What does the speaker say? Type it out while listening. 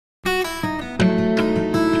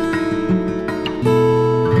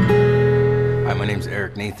name's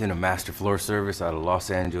Eric Nathan of Master Floor Service out of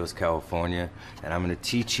Los Angeles, California, and I'm going to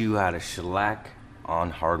teach you how to shellac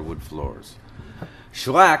on hardwood floors.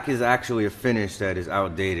 Shellac is actually a finish that is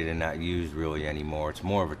outdated and not used really anymore. It's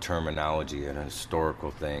more of a terminology and a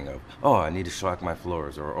historical thing of, oh, I need to shellac my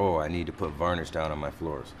floors, or oh, I need to put varnish down on my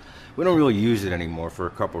floors. We don't really use it anymore for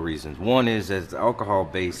a couple reasons. One is that it's an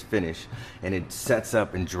alcohol-based finish and it sets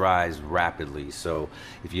up and dries rapidly. So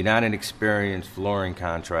if you're not an experienced flooring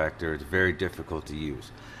contractor, it's very difficult to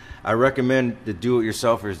use. I recommend the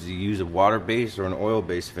do-it-yourselfers to use a water-based or an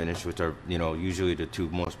oil-based finish, which are, usually the two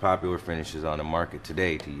most popular finishes on the market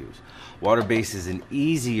today to use. Water-based is an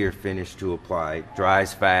easier finish to apply,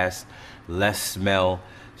 dries fast, less smell,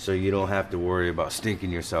 so you don't have to worry about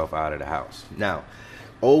stinking yourself out of the house. Now,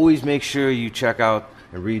 always make sure you check out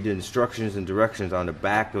and read the instructions and directions on the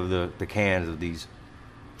back of the cans of these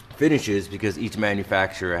finishes, because each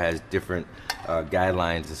manufacturer has different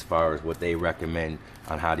guidelines as far as what they recommend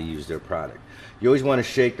on how to use their product. You always want to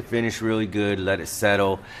shake the finish really good, let it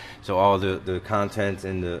settle so all the contents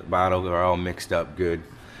in the bottle are all mixed up good.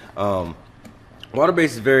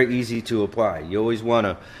 Water-based is very easy to apply. You always want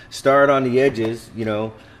to start on the edges,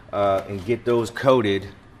 and get those coated,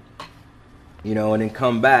 and then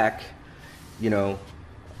come back,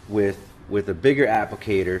 with a bigger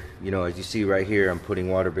applicator. As you see right here, I'm putting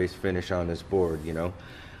water-based finish on this board. You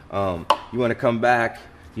want to come back.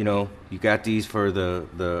 You got these for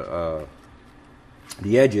the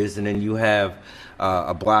edges, and then you have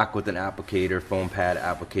a block with an applicator, foam pad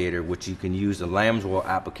applicator, which you can use a lamb's wool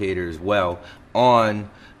applicator as well on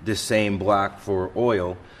this same block for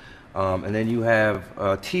oil. And then you have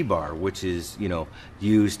a T-bar, which is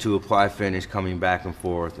used to apply finish, coming back and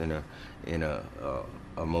forth in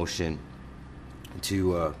a motion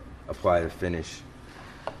to apply the finish.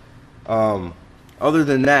 Other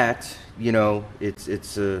than that,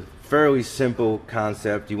 it's a fairly simple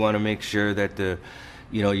concept. You want to make sure that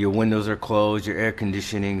your windows are closed, your air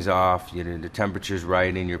conditioning's off, the temperature's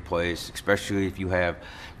right in your place, especially if you have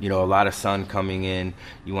a lot of sun coming in.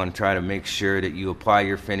 You want to try to make sure that you apply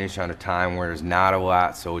your finish on a time where there's not a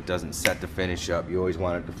lot, so it doesn't set the finish up. You always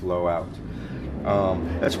want it to flow out.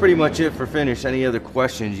 That's pretty much it for finish. Any other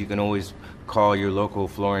questions, you can always call your local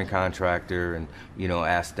flooring contractor and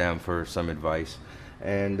ask them for some advice.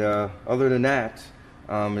 And other than that,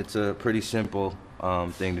 it's a pretty simple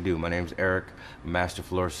thing to do. My name's Eric, Master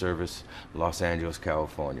Floor Service, Los Angeles,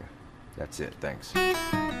 California. That's it. Thanks.